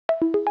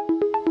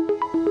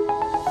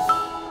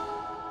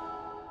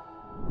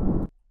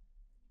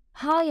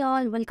Hi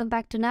all, welcome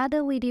back to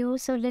another video.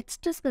 So let's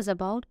discuss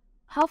about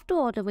how to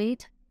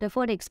automate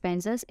deferred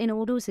expenses in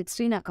Odoo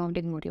 16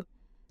 accounting module.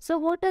 So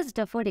what is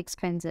deferred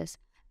expenses?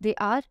 They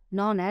are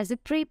known as the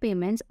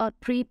prepayments or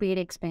prepaid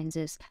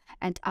expenses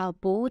and are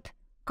both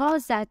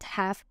costs that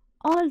have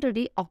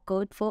already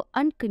occurred for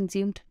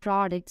unconsumed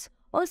products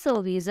or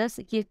services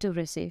yet to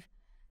receive.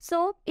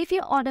 So if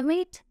you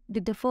automate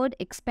the deferred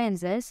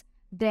expenses,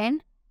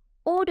 then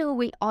Odoo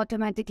will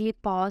automatically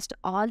post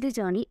all the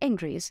journey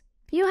entries.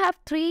 You have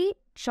three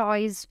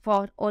choices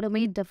for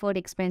automate deferred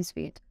expense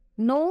field.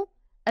 No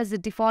as the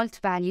default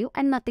value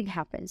and nothing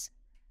happens.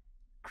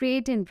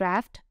 Create in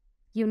draft.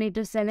 You need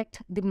to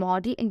select the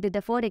model in the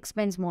deferred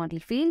expense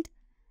model field.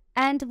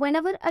 And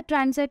whenever a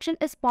transaction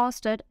is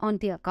posted on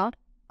the account,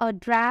 a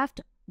draft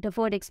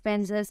deferred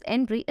expenses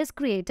entry is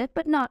created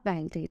but not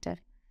validated.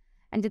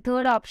 And the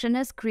third option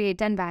is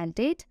create and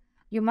validate.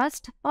 You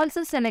must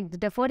also select the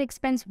deferred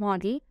expense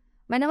model.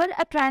 Whenever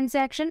a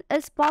transaction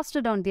is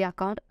posted on the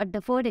account, a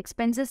deferred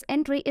expenses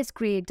entry is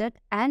created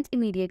and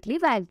immediately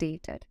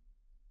validated.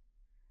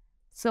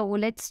 So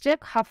let's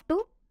check how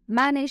to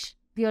manage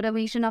the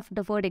automation of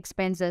deferred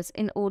expenses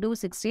in Odoo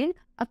 16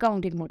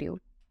 accounting module.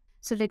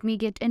 So let me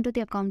get into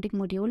the accounting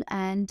module,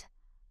 and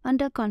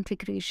under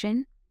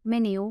configuration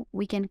menu,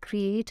 we can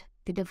create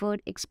the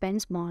deferred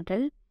expense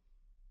model.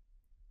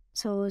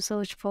 So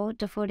search for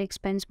deferred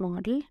expense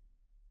model.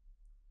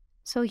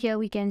 So here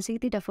we can see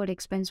the deferred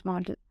expense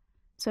model.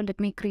 So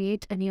let me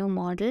create a new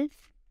model,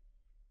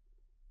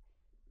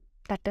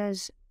 that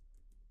is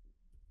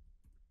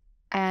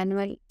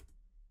annual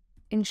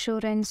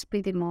insurance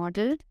be the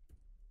model.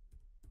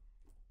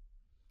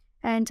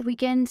 And we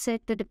can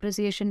set the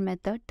depreciation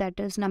method, that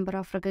is number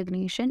of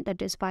recognition,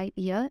 that is 5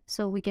 year.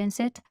 So we can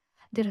set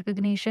the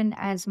recognition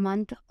as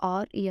month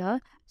or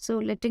year. So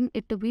letting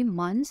it to be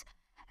months.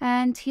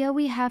 And here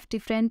we have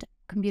different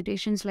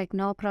computations like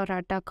no pro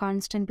rata,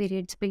 constant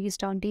periods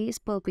based on days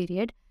per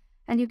period.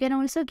 And you can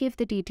also give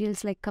the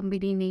details like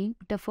company name,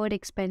 deferred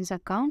expense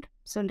account.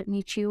 So let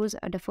me choose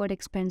a deferred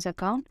expense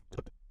account.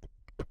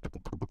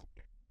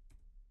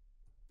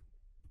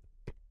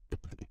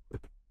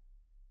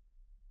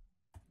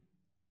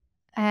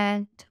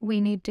 And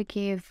we need to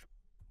give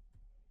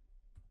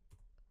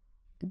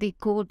the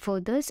code for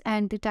this,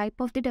 and the type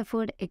of the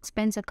deferred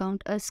expense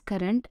account is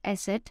current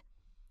asset.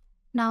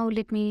 Now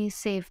let me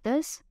save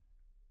this.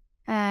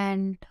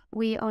 And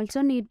we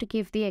also need to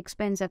give the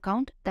expense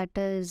account, that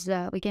is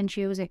we can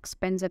choose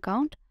expense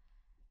account.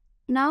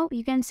 Now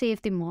you can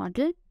save the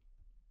model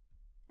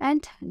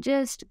and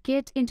just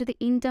get into the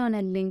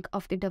internal link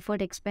of the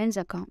deferred expense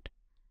account.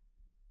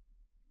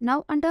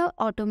 Now under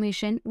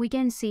automation, we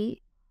can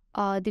see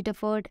the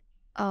deferred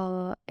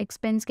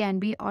expense can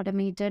be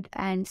automated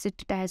and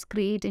set it as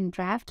create in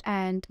draft,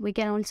 and we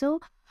can also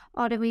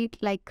automate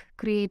like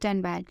create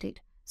and validate.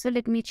 So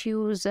let me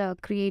choose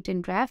create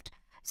in draft.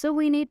 So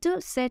we need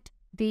to set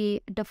the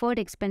deferred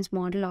expense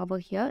model over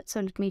here.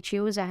 So let me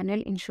choose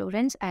annual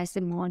insurance as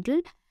the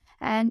model,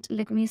 and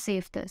let me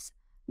save this.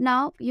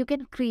 Now you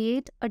can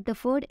create a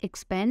deferred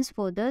expense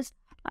for this.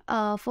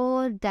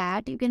 For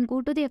that, you can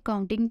go to the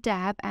accounting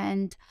tab,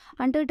 and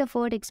under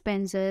deferred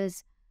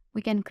expenses,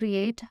 we can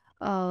create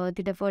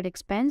the deferred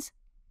expense.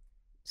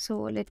 So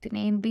let the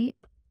name be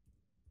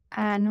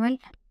annual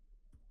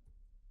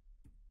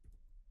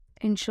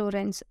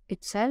insurance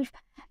itself,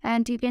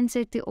 and you can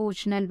set the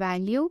original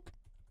value.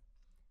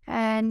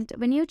 And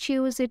when you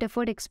choose the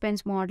deferred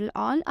expense model,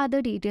 all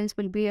other details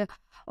will be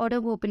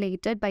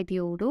auto-populated by the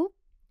Odoo,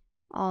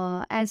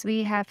 as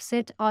we have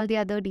set all the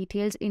other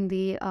details in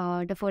the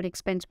deferred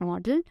expense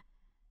model.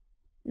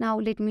 Now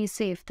let me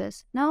save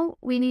this. Now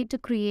we need to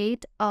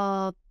create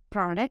a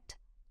product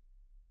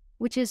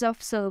which is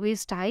of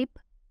service type.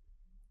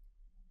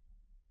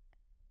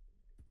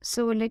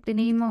 So let the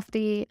name of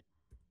the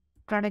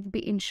product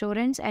be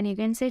insurance, and you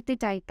can set the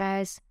type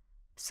as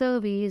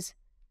service,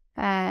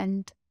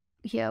 and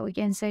here we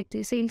can set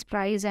the sales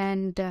price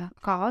and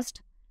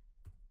cost.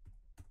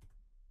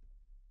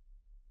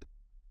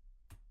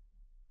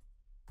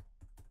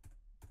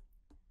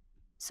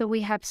 So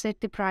we have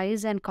set the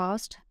price and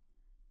cost.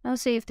 Now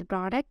save the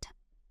product.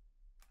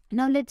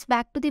 Now let's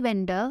back to the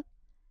vendor,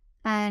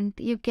 and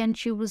you can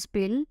choose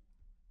bill.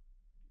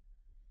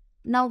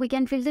 Now we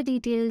can fill the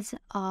details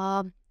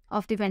of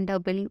the vendor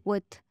bill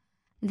with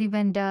the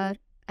vendor,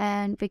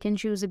 and we can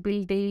choose a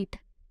bill date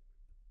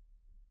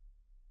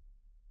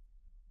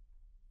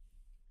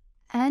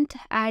and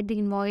add the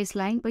invoice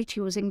line by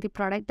choosing the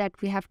product that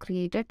we have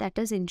created, that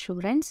is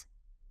insurance.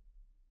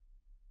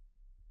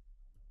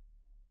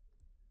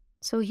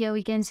 So here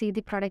we can see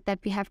the product that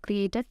we have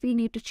created. We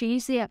need to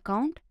change the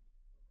account.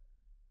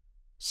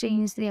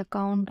 Change the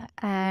account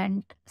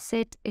and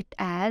set it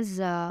as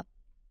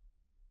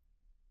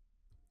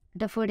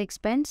deferred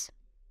expense.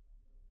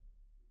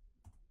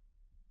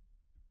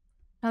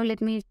 Now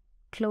let me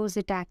close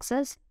the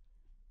taxes,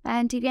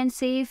 and you can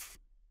save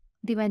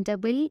the vendor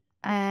bill,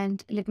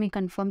 and let me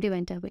confirm the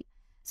vendor bill.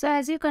 So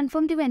as you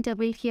confirm the vendor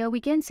bill, here we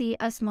can see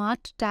a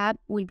smart tab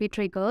will be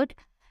triggered,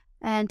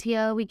 And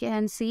here we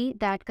can see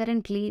that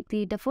currently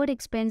the deferred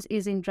expense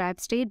is in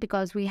draft state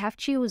because we have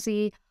choose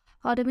the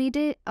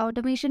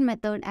automation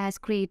method as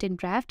create in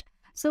draft.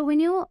 So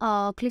when you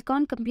click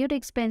on compute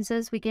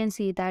expenses, we can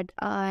see that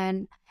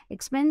an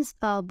expense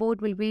board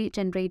will be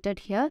generated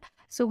here.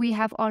 So we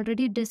have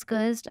already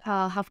discussed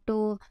how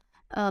to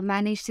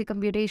manage the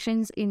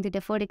computations in the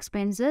deferred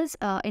expenses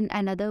in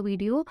another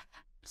video.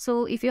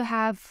 So if you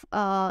have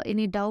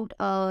any doubt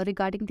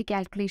regarding the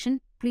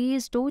calculation,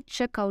 please do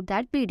check out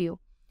that video.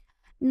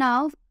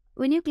 Now,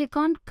 when you click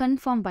on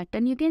confirm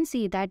button, you can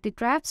see that the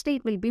draft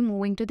state will be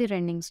moving to the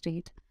running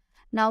state.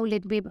 Now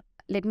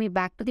let me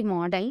back to the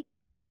model.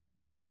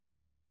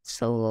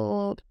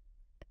 So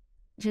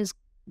just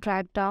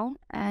drag down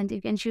and you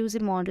can choose a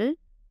model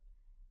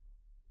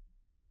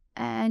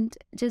and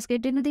just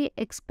get into the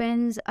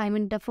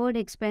deferred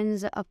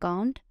expense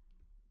account.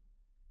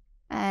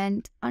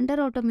 And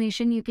under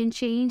automation, you can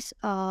change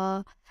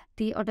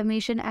the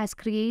automation as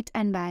create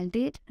and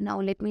validate. Now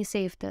let me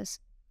save this.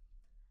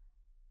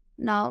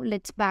 Now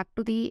let's back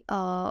to the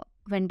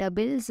vendor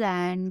bills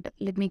and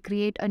let me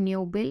create a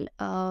new bill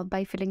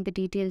by filling the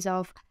details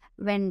of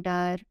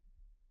vendor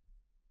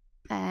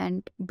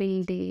and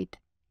bill date.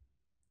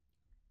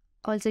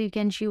 Also, you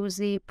can choose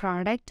the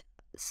product.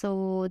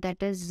 So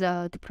that is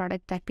the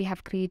product that we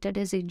have created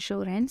is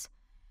insurance.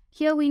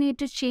 Here we need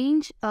to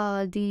change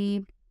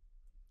the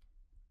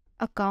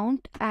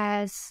account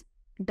as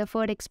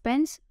deferred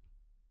expense.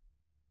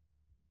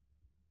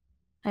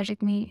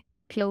 Let me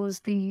close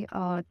the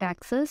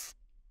taxes.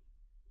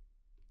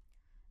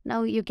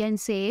 Now you can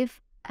save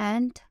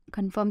and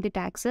confirm the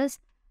taxes.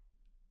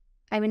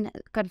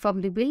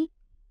 Confirm the bill.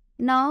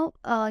 Now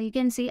you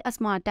can see a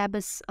smart tab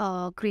is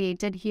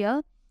created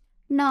here.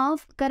 Now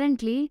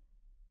currently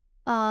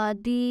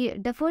the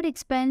deferred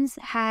expense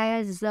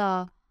has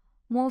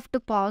moved to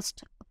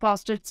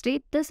posted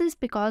state. This is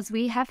because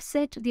we have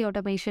set the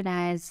automation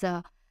as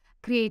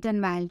create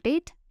and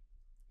validate.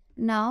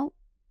 Now,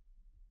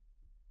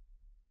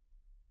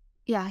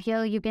 yeah,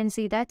 here you can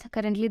see that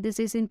currently this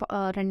is in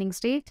running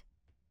state.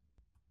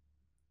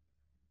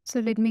 So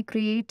let me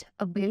create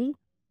a bill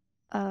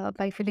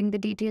by filling the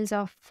details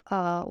of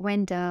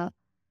vendor,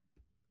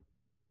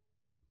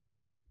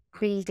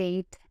 bill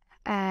date,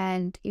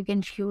 and you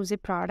can choose a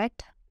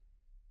product.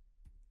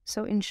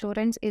 So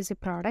insurance is a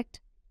product.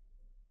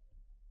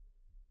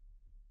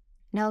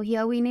 Now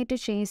here we need to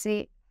change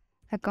the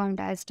account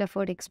as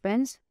deferred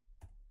expense.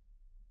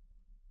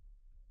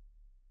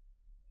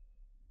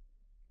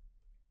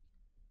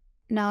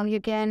 Now you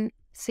can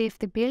save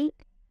the bill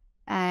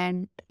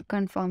and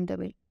confirm the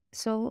bill.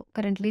 So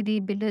currently the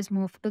bill is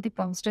moved to the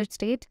posted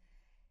state.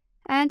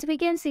 And we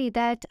can see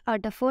that a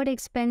deferred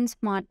expense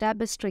smart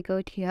tab is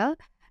triggered here.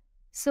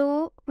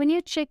 So when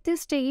you check the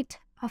state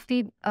of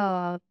the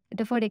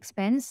deferred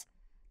expense,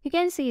 you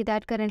can see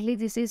that currently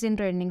this is in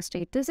running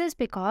state. This is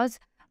because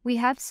we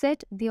have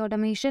set the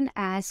automation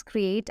as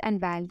create and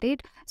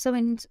validate. So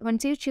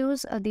once you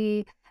choose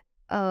the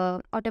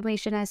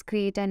automation as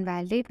create and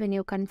validate, when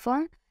you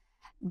confirm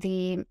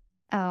the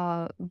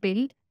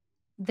bill,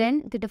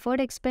 then the deferred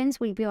expense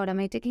will be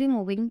automatically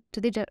moving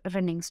to the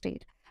running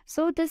state.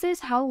 So this is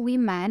how we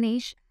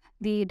manage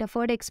the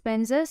deferred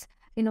expenses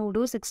in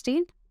Odoo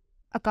 16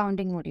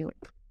 accounting module.